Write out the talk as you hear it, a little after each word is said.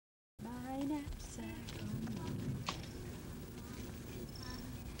knapsack on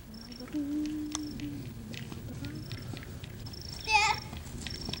Dad,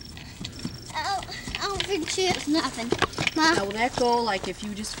 I don't think it's nothing. Mom. Now, will that go like if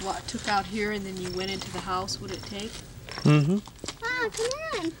you just took out here and then you went into the house? Would it take? Mm-hmm. Mom, come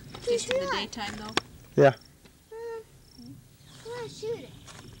on. Just in the daytime, though? Yeah. Come on, shoot it.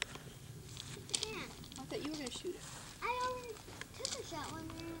 Yeah. I thought you were going to shoot it. I already took a shot when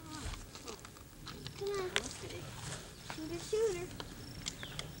we were on. Come on. Okay. Shoot a shooter.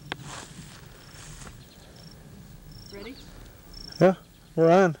 Ready? Yeah, we're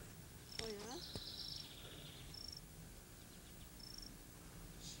on. Oh, yeah?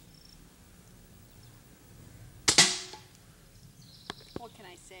 What can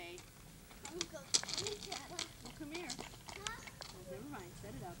I say? Let me go. Let me try one. Oh, come here. Huh? Oh, never mind.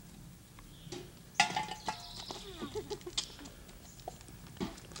 Set it up.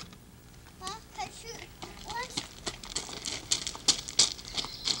 Huh? Can I shoot once?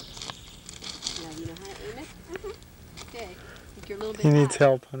 Now, you know how to aim it? Okay. I think you're a little bit He high. needs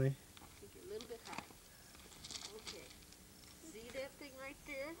help, honey. I think you're a little bit high. Okay. See that thing right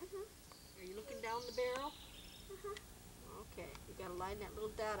there? Are you looking down the barrel? Okay. You got to line that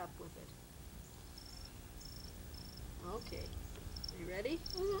little dot up with it. Okay. Are you ready?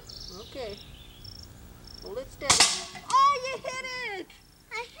 Okay. Hold it steady. Oh, you hit it!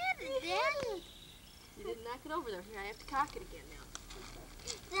 I hit it, Dad. You didn't knock it over there. Here, I have to cock it again now.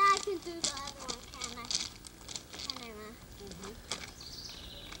 Then I can do the other one, can I? Can I, Ma?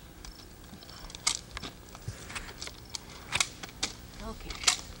 Okay.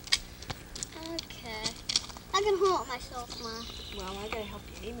 Okay. I can hold it myself, Ma. Well, I gotta help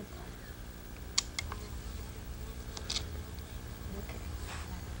you aim it though. Okay.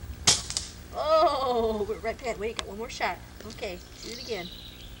 Oh, we're right back. Wait, got one more shot. Okay, shoot it again.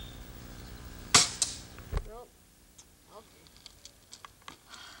 Nope. Okay.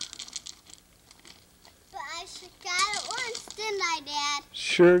 But I got it once, didn't I, Dad?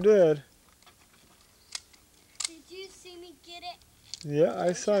 Sure did. Did you see me get it? Yeah,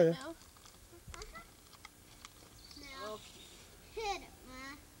 I saw you. Now? No. Okay. Hit it,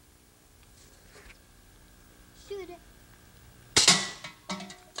 Ma. Shoot it.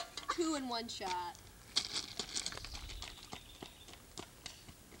 2 in 1 shot.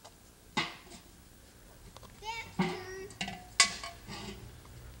 Dad's turn.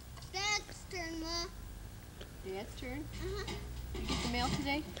 Dad's turn, Ma. Dad's turn. You get the mail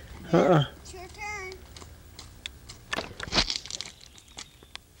today? It's your turn.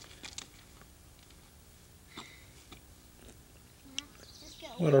 Just go.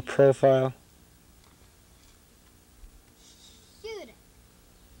 What a profile. Shoot it.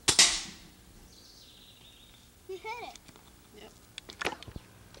 You hit it. Yep.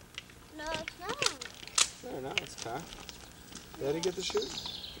 No, it's not. No, now it's cocked. Daddy get to shoot?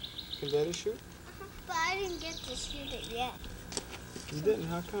 Can Daddy shoot? But I didn't get to shoot it yet. You didn't,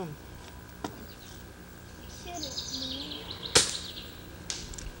 how come? Shoot it,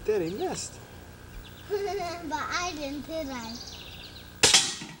 Daddy missed. but I didn't, did I?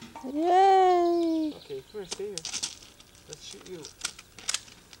 Yay! Okay, come here, stay here. Let's shoot you.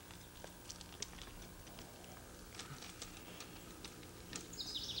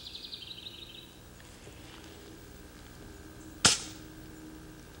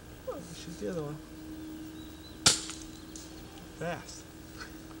 Shoot the other one. Fast.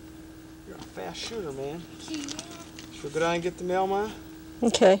 You're a fast shooter, man. Yeah. Should we go down and get the mail, Ma?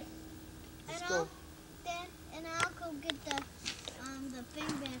 Okay. Let's And go. I'll go get the thing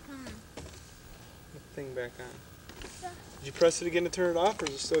back on. Get the thing back on. Did you press it again to turn it off, or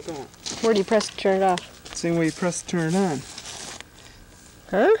is it still going? Where do you press to turn it off? Same way you press to turn it on.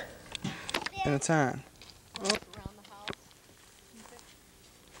 Huh? And it's on. Around the house.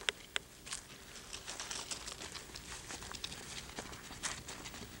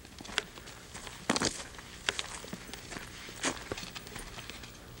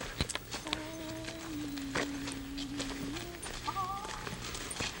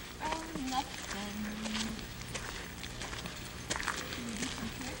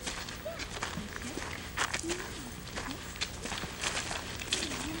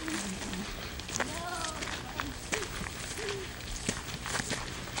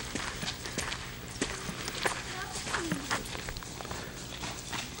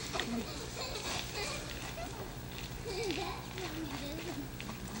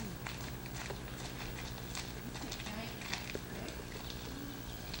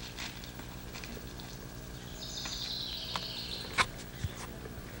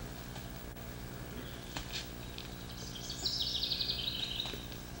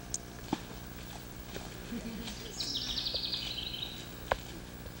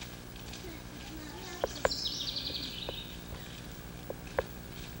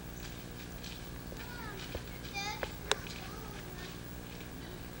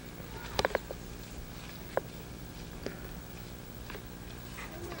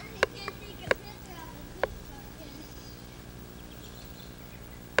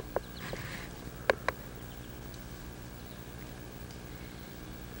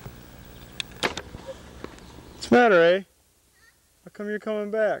 What's the matter, eh? How come you're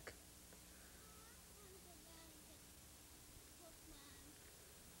coming back?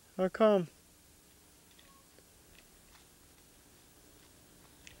 How come?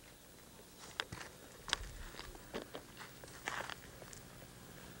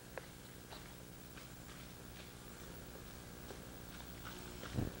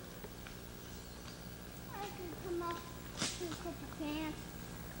 I can come up to a couple cans.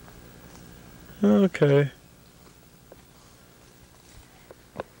 Okay.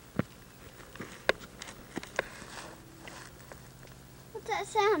 What's that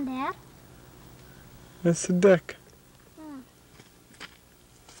sound, Dad? That's the deck. Oh.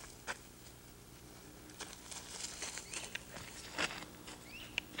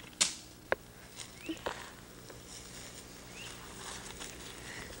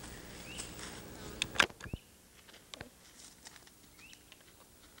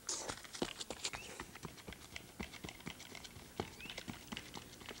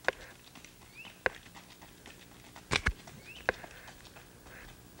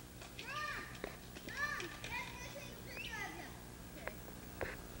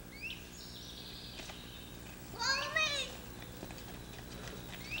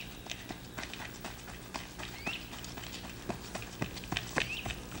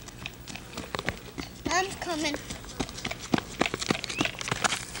 I'm coming.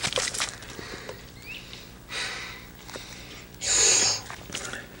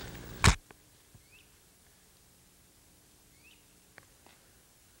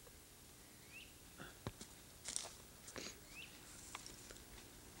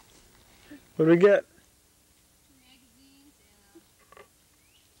 What do we get? Magazines and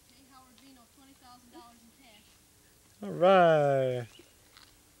pay Howard Vino $20,000 in cash. All right.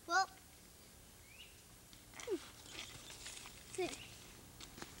 Well,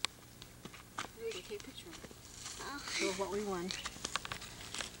 Rudy, take a picture of it. Show what we won.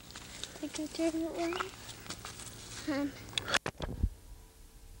 I can turn it on. Want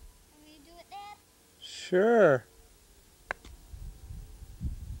me to do it, Dad? Sure.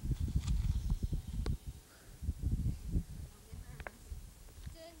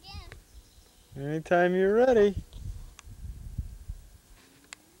 Do it again. Anytime you're ready.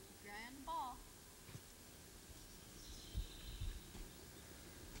 Dry on the ball.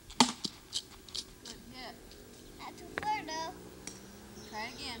 Good hit. Not too far, though. Try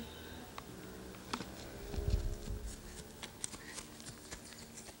again.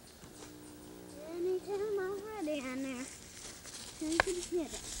 Anytime I'm ready on there. I can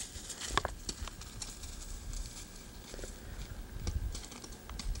hit it.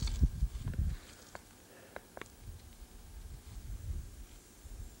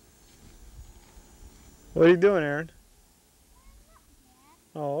 What are you doing, Aaron?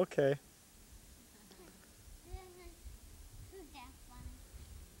 Oh, okay.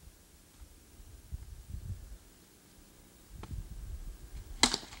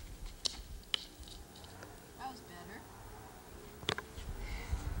 That was better.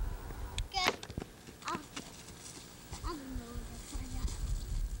 Good. I'll move it for you.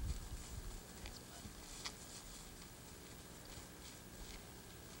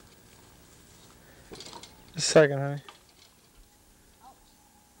 Just a second, honey.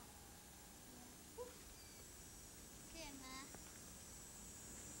 Okay, Ma.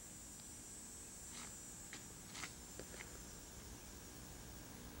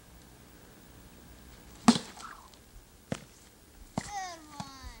 Good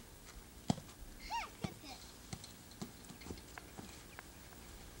one. Good hit.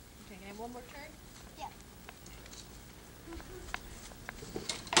 Okay, can I have one more turn? Yep.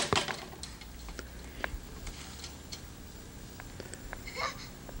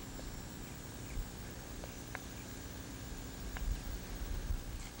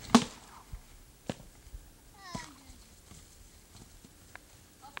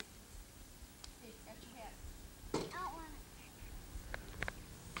 Hey, got your hat. I don't want it.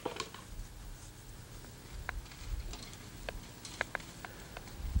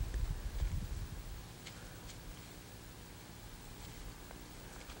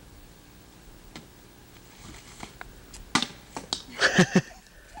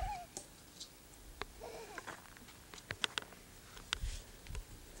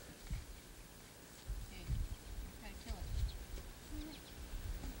 Hey, try to kill it.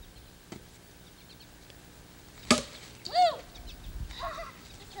 Woo!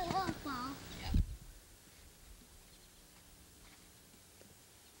 It's a little ball.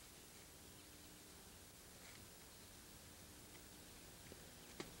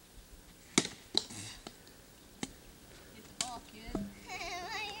 Hit the ball, kid.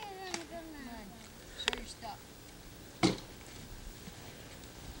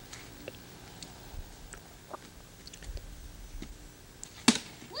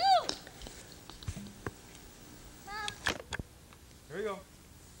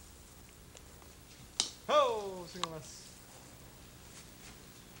 Oh, single miss.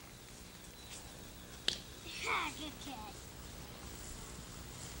 Ah, good catch.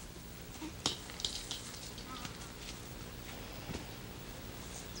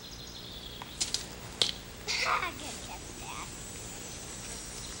 Ah, good catch, Dad.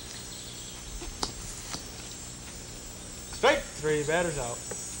 Strike 3, batters out.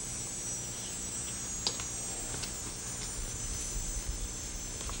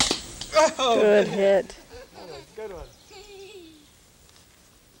 Oh, Good hit. that was a good one.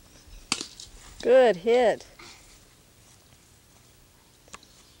 Good hit.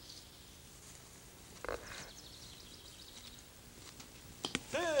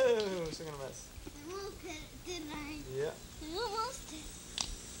 Two, single miss. I almost hit it, didn't I? Yeah. I almost did.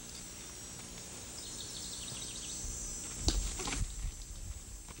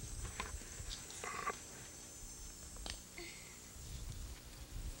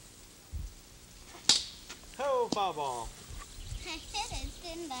 Oh, foul ball. I hit it,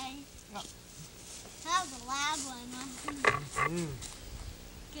 didn't I? Yep. That was a loud one, wasn't it? Mm.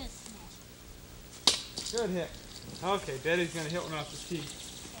 Good smash. Good hit. Okay, Daddy's gonna hit one off the tee.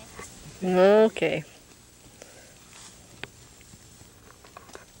 Okay.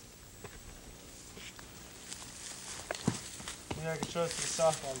 Yeah, I can show us the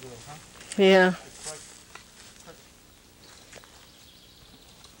softball girl, huh? Yeah. It's like,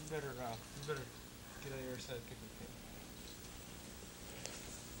 you better get out of your side, kick the kid.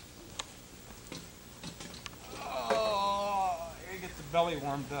 Oh, you gotta get the belly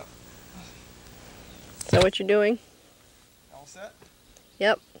warmed up. Is that what you're doing? All set?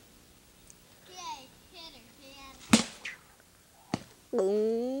 Yep. Yay, hit her, Dad.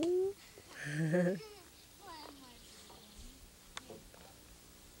 Ooh. What am I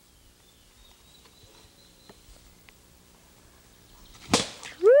doing?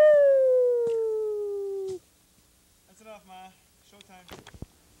 Woo! That's enough, Ma. Showtime.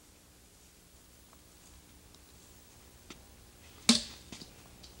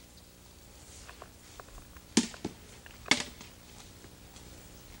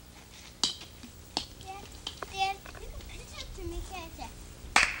 Dad, you can pitch it to me, can't you?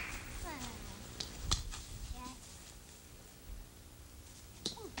 Yeah.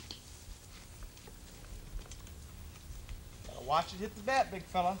 Gotta watch it hit the bat, big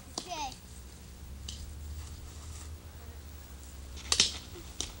fella. Okay.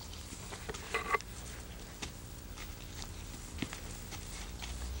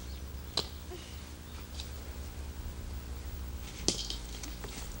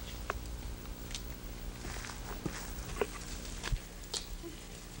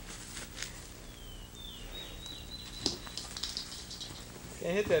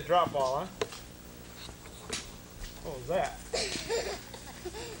 Can't hit that drop ball, huh? What was that?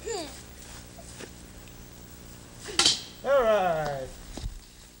 All right.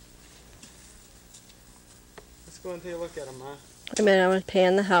 Let's go and take a look at him, Ma. Wait a minute, I'm going to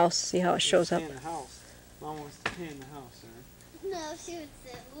pan the house, see how it shows up. Pan the house. Mom wants to pan the house, sir. No, she would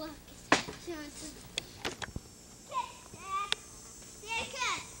say, look. She would say, Dad. Dad,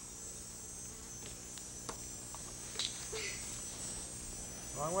 cut.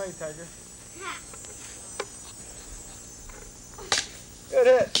 Wrong way, Tiger. Ha. Good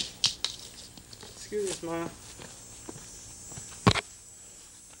hit. Excuse us, Ma.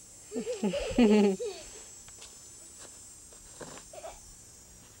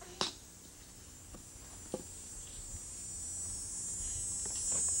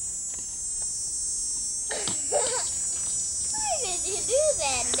 Why did you do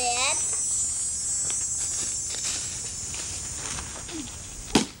that, Dad?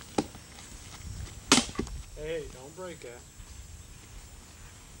 Hey, don't break it.